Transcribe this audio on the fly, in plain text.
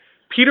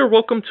Peter,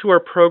 welcome to our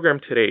program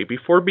today.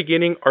 Before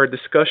beginning our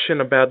discussion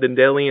about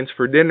dandelions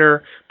for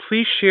dinner,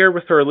 please share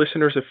with our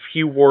listeners a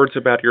few words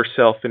about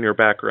yourself and your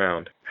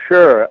background.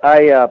 Sure.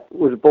 I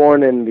was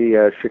born in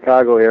the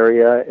Chicago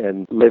area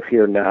and live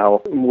here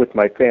now with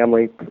my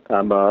family.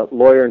 I'm a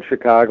lawyer in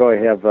Chicago.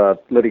 I have a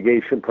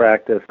litigation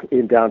practice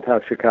in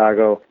downtown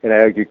Chicago, and I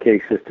argue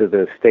cases to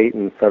the state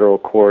and federal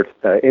courts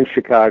in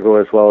Chicago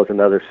as well as in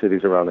other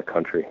cities around the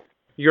country.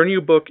 Your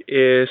new book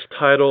is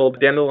titled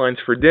Dandelions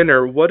for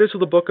Dinner. What is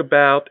the book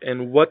about,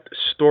 and what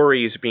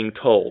story is being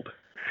told?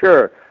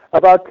 Sure.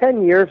 About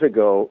 10 years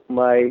ago,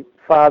 my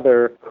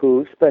father,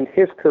 who spent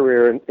his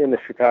career in the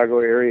Chicago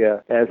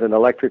area as an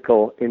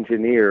electrical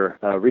engineer,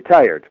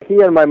 retired.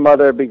 He and my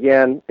mother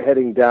began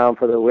heading down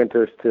for the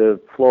winters to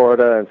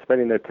Florida and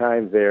spending their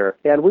time there.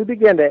 And we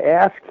began to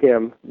ask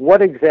him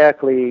what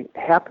exactly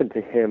happened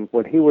to him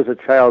when he was a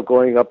child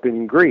growing up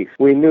in Greece.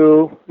 We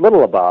knew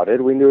little about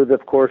it. We knew,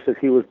 of course, that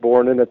he was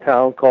born in a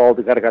town called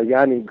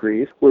Gargaliani,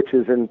 Greece, which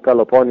is in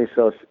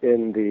Peloponnesos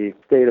in the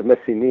state of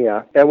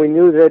Messenia. And we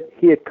knew that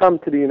he had come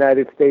to the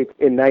United States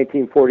in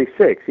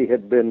 1946. He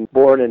had been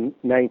born in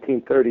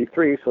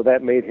 1933, so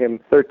that made him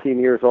 13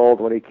 years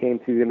old when he came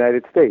to the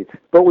United States.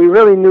 But we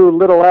really knew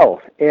little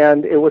else,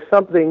 and it was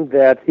something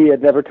that he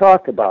had never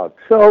talked about.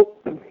 So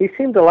he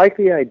seemed to like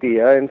the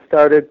idea and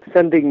started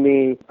sending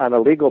me on a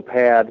legal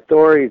pad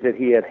stories that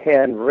he had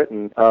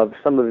handwritten of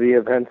some of the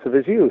events of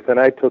his youth, and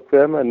I took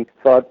them and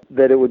thought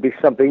that it would be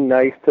something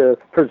nice to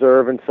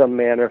preserve in some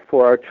manner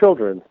for our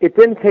children. It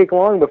didn't take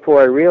long before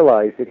I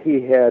realized that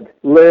he had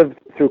lived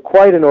through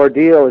quite an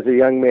ordeal as a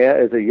young man,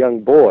 as a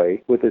young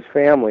boy, with his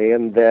family,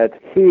 and that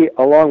he,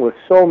 along with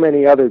so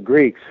many other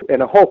Greeks,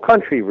 and a whole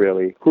country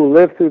really, who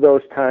lived through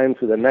those times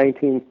of the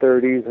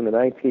 1930s and the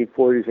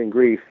 1940s in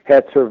Greece,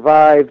 had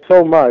survived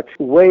so much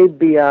way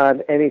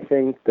beyond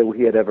anything that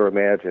we had ever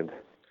imagined.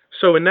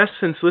 So in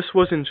essence, this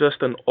wasn't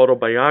just an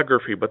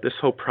autobiography, but this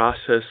whole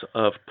process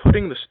of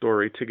putting the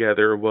story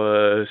together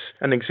was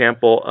an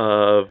example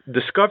of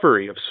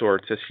discovery of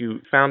sorts, as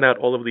you found out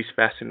all of these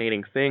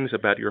fascinating things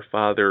about your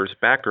father's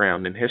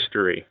background and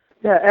history.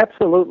 Yeah,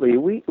 absolutely.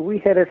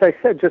 We had, as I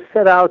said, just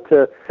set out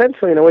to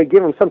essentially, in a way,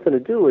 give him something to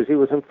do as he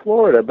was in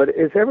Florida. But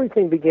as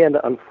everything began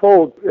to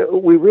unfold,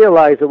 we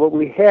realized that what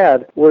we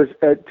had was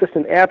just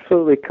an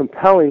absolutely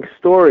compelling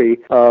story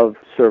of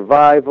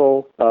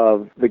survival,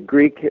 of the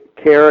Greek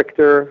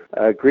character,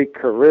 Greek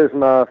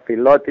charisma,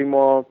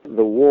 Philotimo,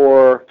 the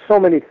war, so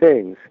many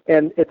things.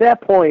 And at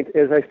that point,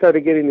 as I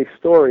started getting these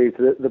stories,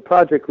 the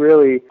project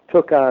really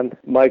took on,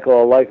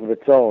 Michael, a life of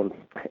its own.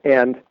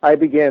 And I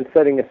began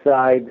setting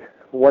aside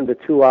 1 to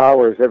 2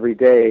 hours every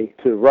day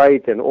to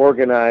write and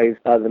organize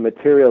the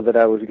material that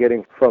I was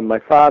getting from my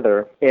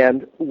father.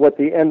 And what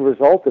the end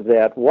result of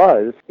that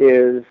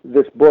is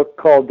this book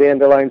called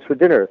Dandelions for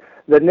Dinner.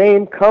 The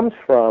name comes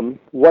from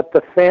what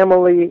the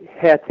family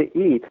had to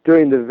eat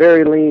during the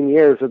very lean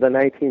years of the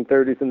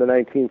 1930s and the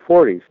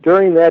 1940s.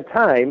 During that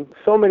time,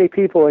 so many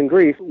people in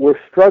Greece were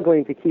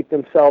struggling to keep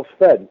themselves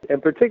fed,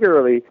 and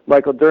particularly,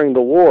 Michael, during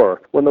the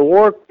war. When the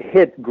war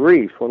hit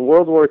Greece, when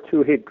World War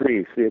II hit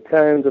Greece, the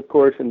Italians, of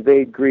course,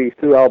 invade Greece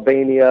through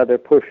Albania. They're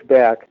pushed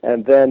back,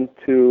 and then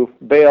to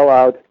bail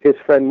out his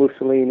friend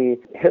Mussolini,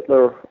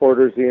 Hitler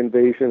orders the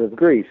invasion of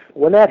Greece.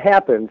 When that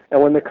happened,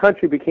 and when the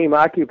country became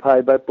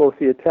occupied by both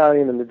the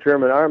Italian and the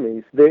German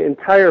armies, the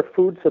entire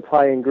food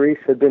supply in Greece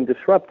had been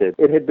disrupted.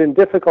 It had been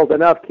difficult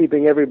enough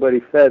keeping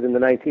everybody fed in the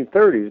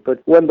 1930s,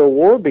 but when the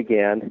war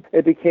began,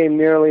 it became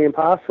nearly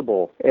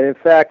impossible. And in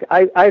fact,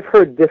 I've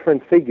heard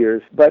different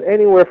figures, but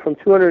anywhere from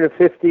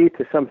 250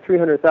 to some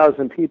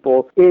 300,000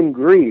 people in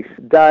Greece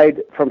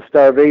died from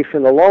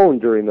starvation alone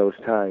during those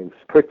times.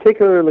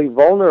 Particularly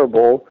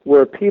vulnerable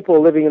were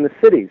people living in the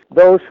cities.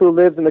 Those who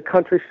lived in the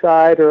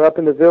countryside or up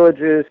in the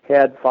villages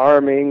had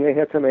farming, they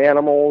had some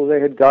animals, they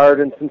had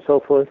gardens and so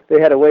forth.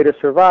 They had a way to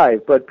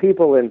survive. But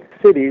people in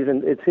cities,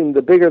 and it seemed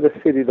the bigger the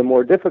city, the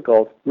more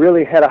difficult,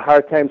 really had a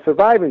hard time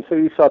surviving. So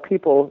you saw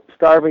people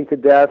starving to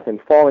death and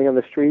falling on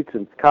the streets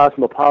in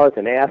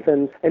cosmopolitan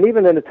Athens, and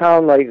even in a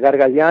town like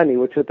Gargaliani,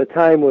 which at the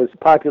time was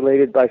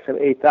populated by some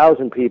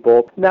 8,000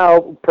 people.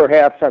 Now,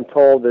 perhaps I'm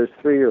told there's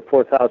 3,000 or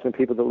 4,000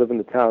 people that live in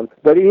the town.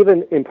 But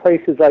even in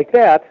places like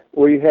that,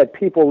 where you had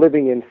people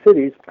living in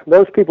cities,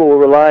 those people were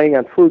relying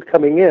on food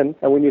coming in,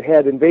 and when you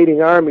had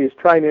invading armies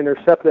trying to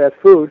intercept that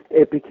food,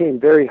 it became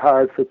very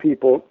hard for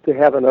people to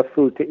have enough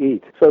food to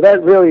eat. So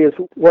that really is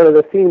one of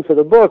the themes of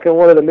the book, and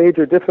one of the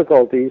major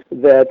difficulties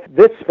that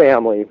this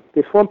family,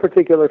 this one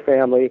particular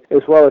family,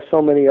 as well as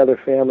so many other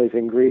families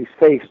in Greece,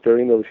 faced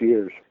during those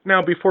years.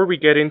 Now, before we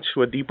get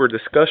into a deeper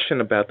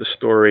discussion about the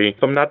story,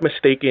 if I'm not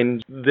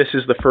mistaken, this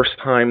is the first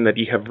time that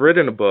you have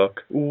written a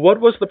book.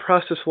 What was the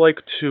process like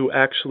to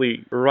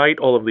actually write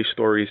all of these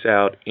stories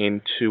out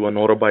into an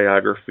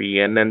autobiography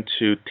and then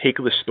to take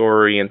the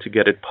story and to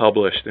get it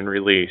published and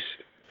released?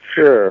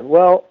 Sure.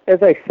 Well, as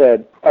I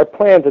said, our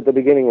plans at the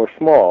beginning were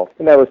small,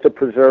 and that was to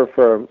preserve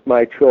for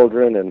my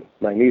children and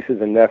my nieces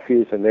and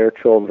nephews and their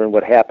children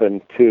what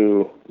happened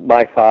to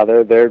my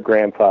father, their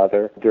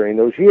grandfather, during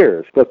those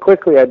years. But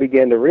quickly I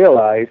began to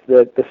realize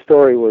that the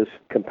story was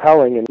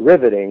compelling and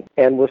riveting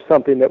and was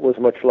something that was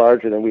much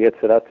larger than we had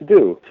set out to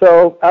do.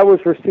 So I was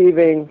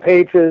receiving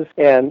pages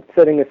and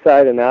setting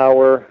aside an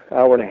hour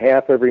and a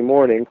half every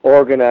morning,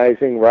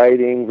 organizing,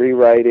 writing,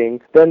 rewriting.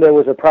 Then there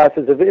was a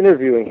process of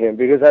interviewing him,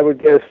 because I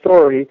would get a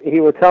story. He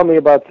would tell me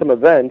about some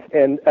event,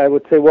 and I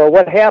would say, well,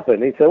 what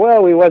happened? He'd say,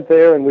 well, we went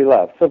there and we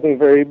left. Something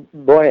very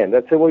bland.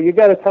 I'd say, well, you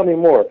got to tell me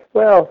more.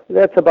 Well,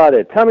 that's about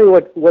it. Tell me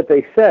what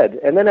they said.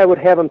 And then I would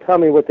have him tell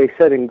me what they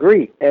said in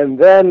Greek. And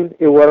then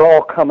it would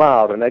all come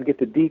out, and I'd get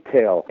the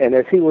detail. And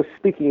as he was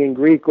speaking in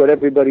Greek, what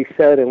everybody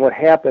said and what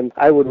happened,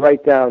 I would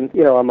write down,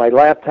 on my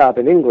laptop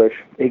in English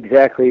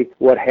exactly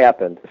what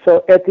happened.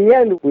 So at the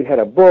end, we had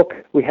a book,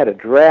 we had a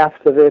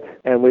draft of it,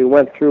 and we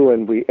went through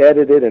and we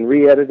edited and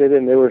re-edited,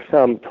 and there were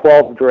some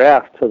 12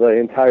 drafts of the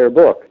entire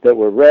book that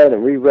were read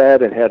and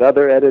reread and had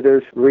other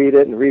editors read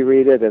it and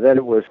reread it. And then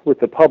it was with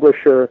the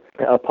publisher,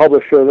 a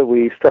publisher that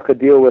we struck a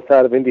deal with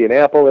out of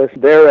Indianapolis.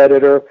 Their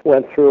editor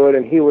went through it,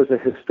 and he was a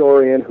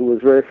historian who was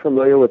very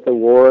familiar with the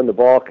war in the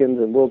Balkans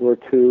and World War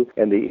II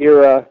and the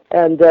era.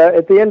 And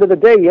at the end of the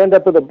day, you end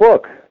up with a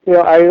book.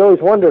 I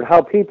always wondered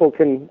how people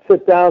can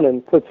sit down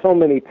and put so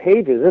many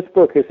pages. This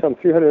book is some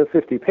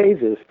 350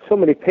 pages, so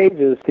many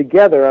pages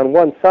together on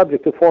one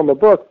subject to form a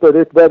book. But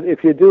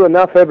if you do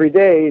enough every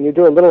day and you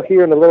do a little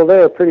here and a little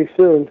there, pretty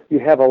soon you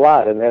have a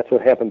lot, and that's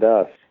what happened to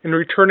us. In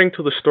returning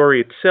to the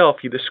story itself,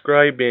 you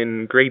describe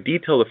in great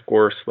detail, of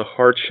course, the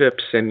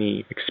hardships and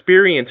the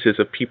experiences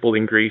of people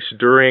in Greece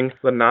during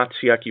the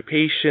Nazi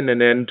occupation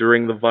and then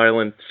during the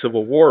violent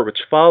civil war which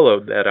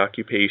followed that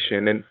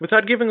occupation. And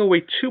without giving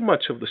away too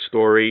much of the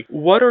story,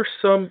 what are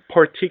some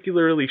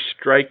particularly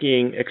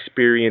striking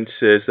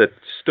experiences that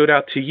stood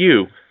out to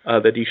you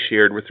that you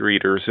shared with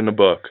readers in the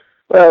book?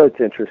 Well, it's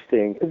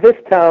interesting. This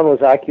town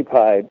was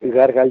occupied,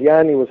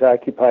 Gargagliani was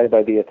occupied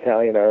by the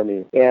Italian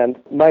army, and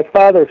my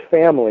father's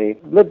family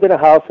lived in a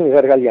house in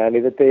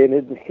Gargagliani that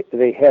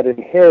they had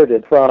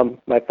inherited from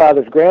my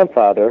father's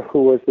grandfather,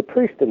 who was the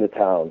priest in the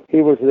town.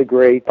 He was the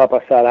great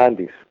Papa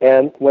Sarandis.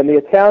 And when the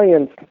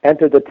Italians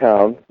entered the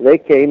town, they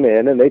came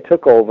in and they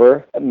took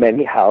over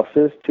many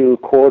houses to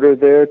quarter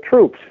their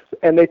troops.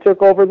 And they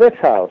took over this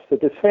house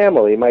that this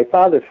family, my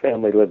father's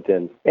family, lived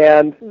in.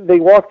 And they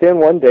walked in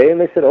one day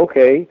and they said,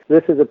 okay,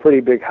 this is a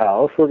pretty big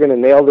house. We're going to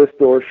nail this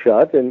door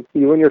shut, and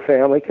you and your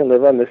family can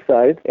live on this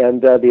side,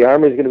 and the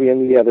army is going to be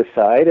on the other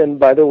side. And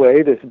by the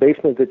way, this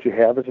basement that you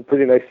have is a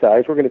pretty nice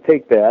size. We're going to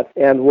take that,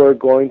 and we're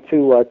going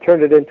to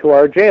turn it into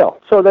our jail.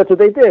 So that's what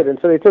they did. And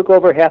so they took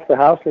over half the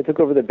house, and they took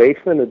over the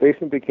basement, and the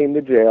basement became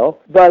the jail.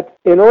 But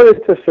in order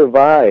to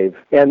survive,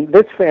 and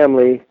this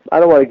family, I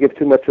don't want to give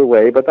too much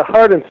away, but the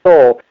heart and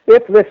soul,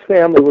 if this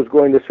family was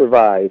going to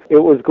survive, it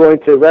was going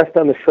to rest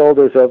on the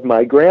shoulders of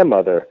my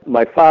grandmother,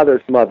 my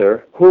father's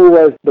mother, who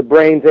was the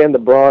brains and the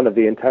brawn of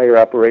the entire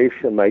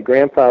operation. My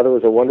grandfather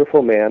was a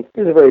wonderful man.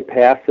 He was a very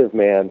passive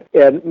man.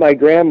 And my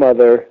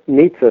grandmother,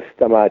 Nitsa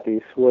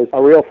Stamatis, was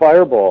a real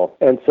fireball.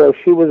 And so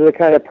she was the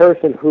kind of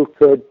person who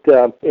could,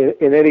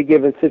 in any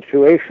given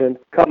situation,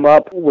 come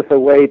up with a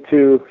way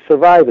to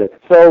survive it.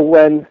 So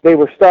when they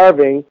were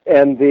starving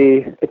and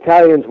the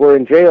Italians were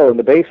in jail in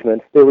the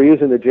basement, they were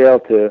using the jail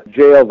to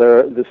jail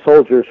the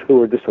soldiers who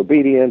were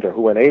disobedient or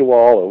who went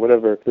AWOL or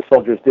whatever the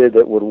soldiers did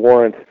that would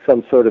warrant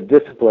some sort of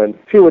discipline.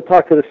 She would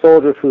talk to the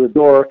soldiers through the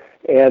door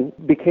and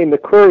became the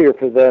courier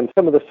for them.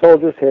 Some of the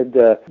soldiers had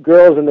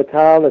girls in the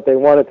town that they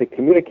wanted to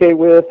communicate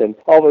with, and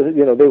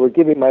they were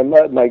giving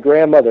my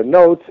grandmother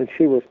notes, and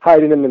she was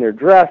hiding them in her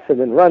dress and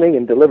then running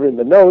and delivering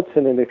the notes,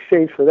 and in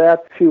exchange for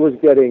that, she was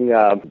getting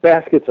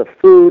baskets of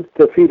food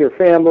to feed her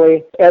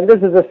family. And this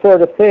is the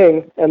sort of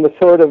thing and the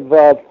sort of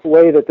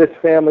way that this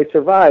family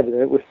survived. And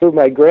it was through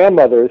my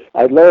grandmother's,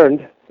 I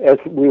learned, as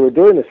we were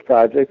doing this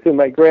project, through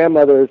my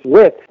grandmother's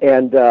wit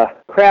and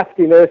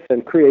craftiness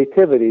and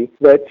creativity,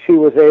 that she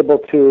was able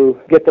to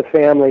get the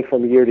family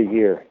from year to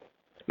year.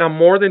 Now,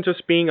 more than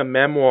just being a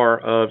memoir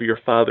of your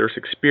father's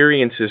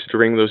experiences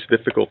during those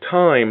difficult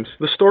times,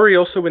 the story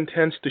also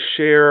intends to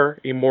share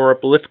a more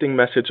uplifting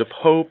message of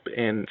hope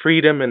and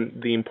freedom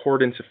and the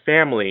importance of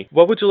family.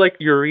 What would you like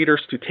your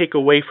readers to take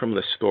away from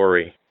this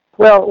story?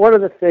 Well, one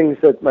of the things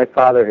that my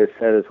father has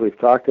said as we've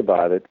talked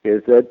about it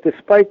is that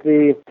despite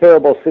the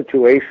terrible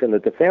situation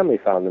that the family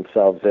found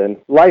themselves in,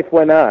 life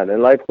went on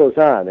and life goes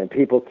on and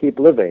people keep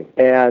living.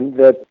 And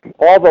that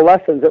all the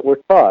lessons that were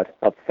taught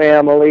of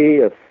family,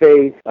 of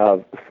faith,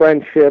 of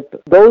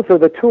friendship, those are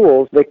the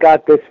tools that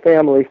got this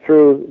family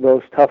through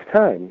those tough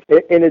times.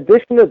 In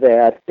addition to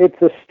that, it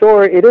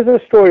is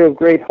a story of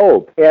great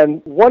hope.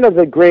 And one of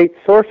the great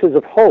sources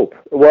of hope,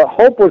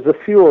 hope was the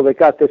fuel that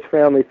got this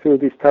family through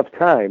these tough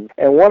times.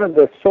 And one of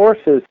the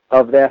sources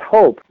of that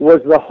hope was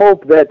the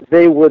hope that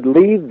they would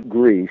leave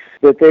Greece,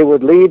 that they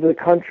would leave the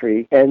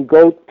country and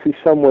go to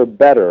somewhere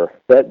better,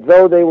 that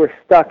though they were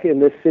stuck in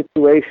this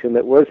situation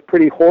that was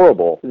pretty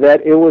horrible, that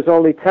it was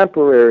only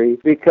temporary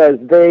because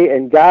they,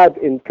 and God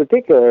in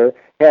particular,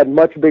 had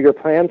much bigger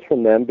plans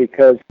from them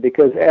because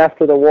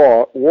after the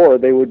war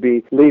they would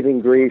be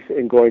leaving Greece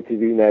and going to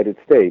the United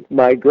States.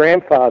 My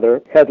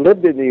grandfather had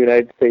lived in the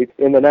United States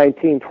in the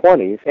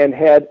 1920s and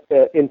had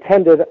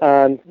intended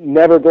on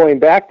never going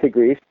back to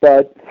Greece,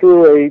 but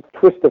through a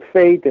twist of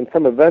fate and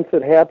some events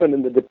that happened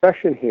in the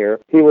Depression here,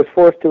 he was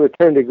forced to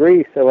return to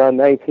Greece around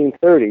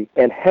 1930,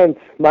 and hence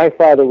my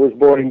father was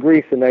born in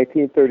Greece in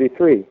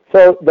 1933.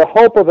 So the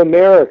hope of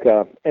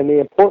America and the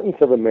importance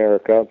of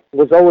America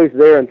was always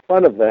there in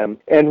front of them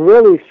and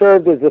really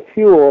served as the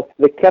fuel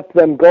that kept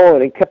them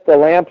going and kept the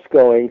lamps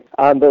going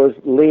on those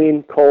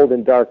lean, cold,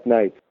 and dark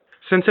nights.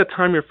 Since that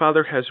time, your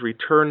father has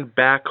returned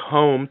back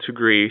home to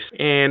Greece,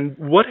 and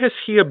what has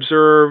he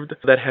observed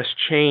that has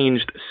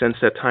changed since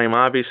that time?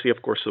 Obviously,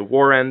 of course, the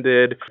war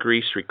ended,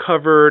 Greece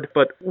recovered,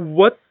 but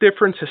what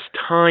difference has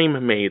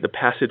time made, the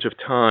passage of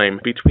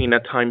time, between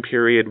that time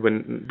period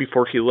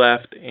before he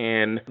left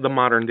and the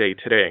modern day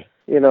today?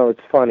 You know, it's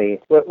funny.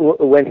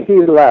 When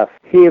he left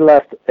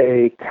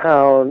a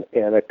town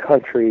and a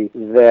country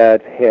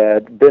that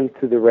had been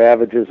through the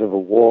ravages of a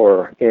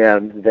war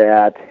and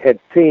that had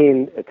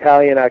seen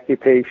Italian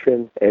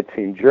occupation, had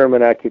seen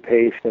German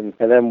occupation,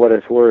 and then what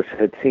is worse,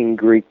 had seen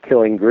Greek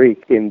killing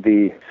Greek in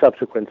the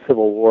subsequent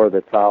civil war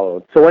that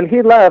followed. So when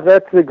he left,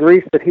 that's the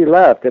Greece that he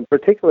left, and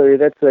particularly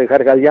that's the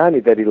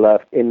Gargagliani that he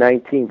left in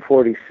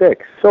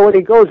 1946. So when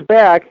he goes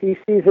back, he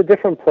sees a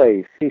different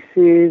place. He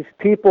sees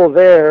people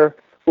there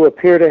who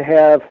appear to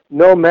have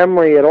no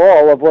memory at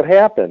all of what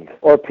happened,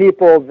 or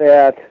people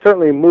that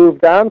certainly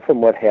moved on from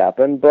what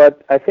happened,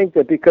 but I think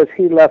that because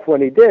he left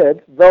when he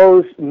did,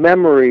 those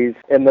memories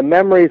and the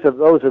memories of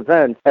those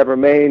events have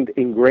remained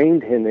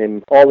ingrained in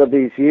him all of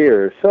these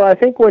years. So I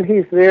think when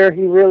he's there,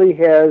 he really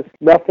has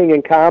nothing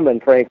in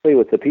common, frankly,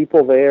 with the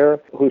people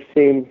there who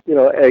seem,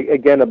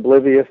 again,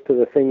 oblivious to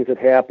the things that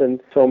happened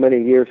so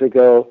many years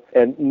ago,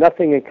 and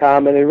nothing in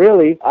common, and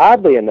really,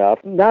 oddly enough,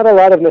 not a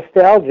lot of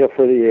nostalgia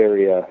for the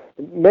area.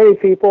 Many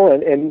people,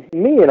 and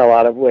me in a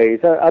lot of ways,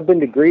 I've been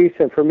to Greece,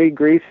 and for me,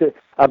 Greece,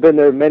 I've been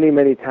there many,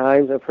 many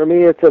times, and for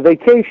me, it's a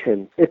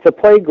vacation. It's a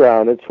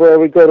playground. It's where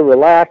we go to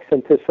relax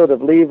and to sort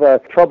of leave our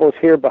troubles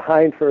here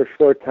behind for a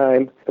short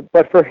time.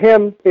 But for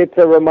him, it's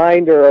a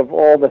reminder of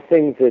all the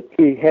things that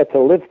he had to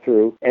live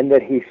through and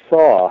that he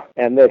saw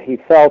and that he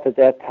felt at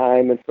that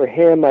time. And for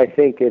him, I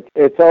think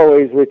it's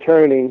always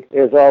returning,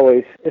 is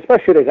always,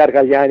 especially to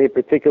Gargagliani in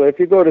particular. If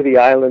you go to the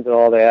islands and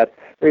all that,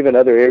 or even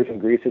other areas in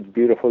Greece, it's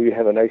beautiful, you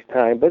have a nice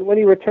time. But when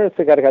he returns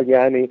to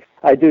Gargagliani,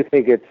 I do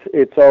think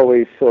it's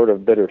always sort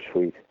of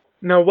bittersweet.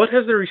 Now, what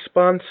has the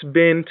response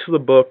been to the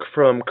book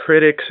from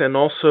critics and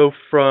also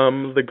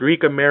from the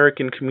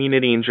Greek-American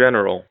community in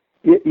general?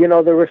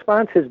 The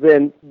response has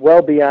been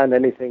well beyond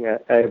anything I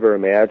ever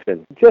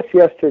imagined. Just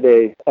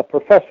yesterday, a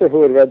professor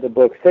who had read the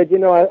book said,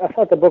 I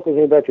thought the book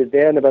was about your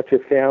dad and about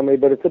your family,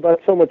 but it's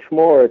about so much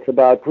more. It's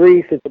about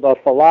Greece, it's about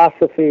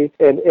philosophy,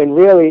 and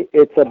really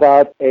it's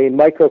about a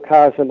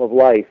microcosm of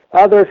life.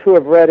 Others who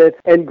have read it,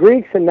 and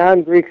Greeks and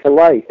non-Greeks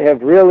alike,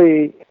 have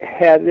really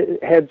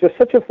had just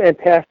such a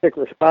fantastic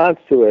response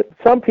to it.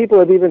 Some people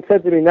have even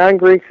said to me,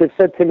 non-Greeks have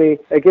said to me,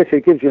 I guess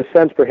it gives you a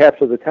sense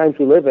perhaps of the times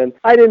we live in,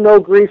 I didn't know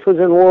Greece was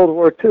in World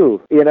War II.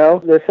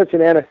 There's such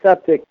an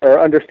antiseptic or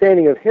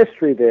understanding of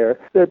history there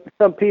that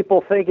some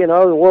people think,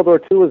 World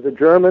War II was the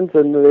Germans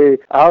and the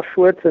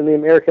Auschwitz and the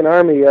American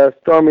Army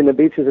storming the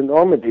beaches in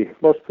Normandy.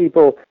 Most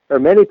people, or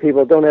many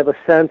people, don't have a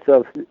sense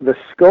of the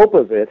scope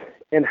of it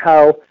and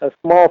how a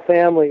small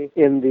family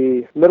in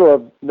the middle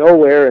of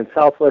nowhere in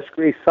southwest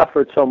Greece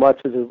suffered so much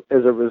as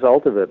a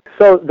result of it.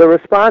 So the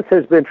response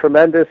has been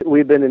tremendous.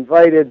 We've been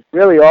invited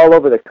really all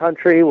over the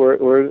country.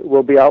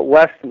 We'll be out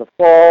west in the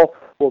fall.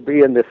 We'll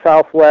be in the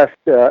southwest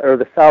or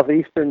the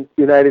southeastern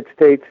United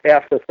States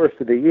after the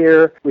first of the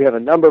year. We have a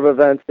number of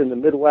events in the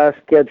Midwest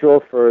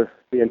scheduled for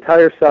the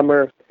entire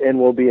summer, and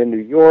we'll be in New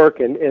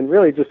York and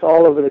really just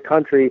all over the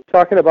country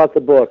talking about the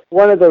book.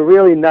 One of the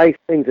really nice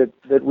things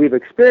that we've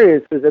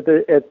experienced is that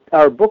at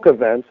our book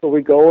events, where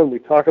we go and we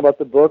talk about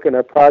the book and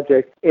our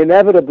project,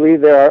 inevitably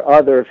there are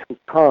others who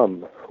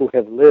come who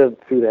have lived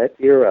through that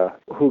era,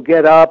 who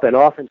get up and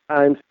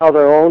oftentimes tell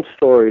their own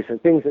stories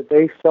and things that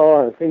they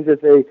saw and things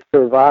that they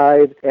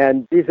survived.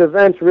 And these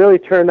events really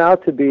turn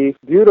out to be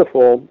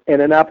beautiful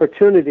and an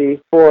opportunity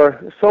for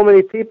so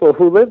many people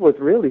who live with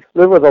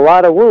a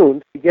lot of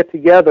wounds to get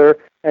together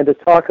and to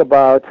talk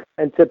about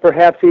and to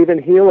perhaps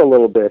even heal a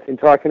little bit in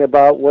talking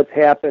about what's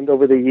happened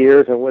over the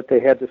years and what they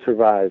had to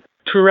survive.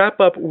 To wrap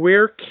up,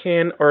 where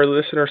can our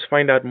listeners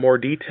find out more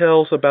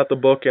details about the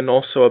book and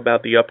also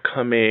about the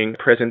upcoming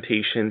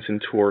presentations and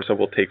tours that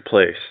will take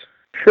place?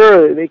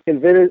 Sure, they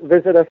can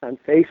visit us on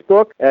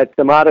Facebook at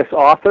Stamatis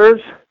Authors.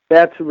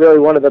 That's really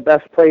one of the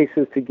best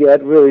places to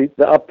get really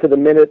the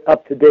up-to-the-minute,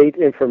 up-to-date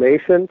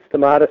information,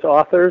 Stamatis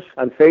Authors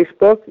on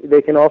Facebook.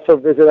 They can also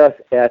visit us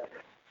at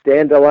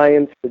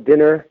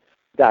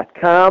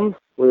dandelionsfordinner.com,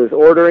 where there's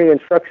ordering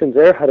instructions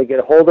there, how to get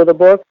a hold of the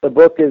book. The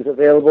book is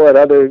available at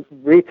other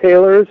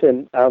retailers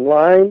and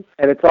online,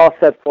 and it's all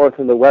set forth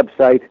on the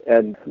website,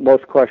 and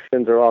most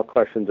questions or all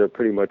questions are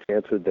pretty much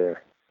answered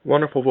there.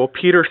 Wonderful. Well,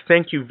 Peter,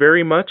 thank you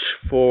very much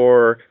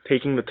for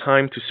taking the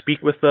time to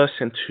speak with us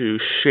and to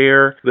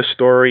share the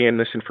story and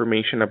this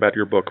information about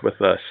your book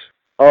with us.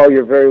 Oh,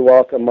 you're very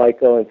welcome,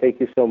 Michael, and thank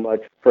you so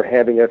much for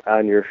having us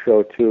on your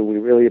show, too. We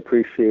really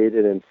appreciate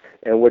it,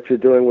 and what you're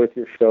doing with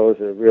your shows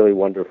is really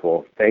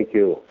wonderful. Thank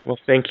you. Well,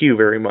 thank you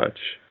very much.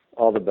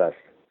 All the best.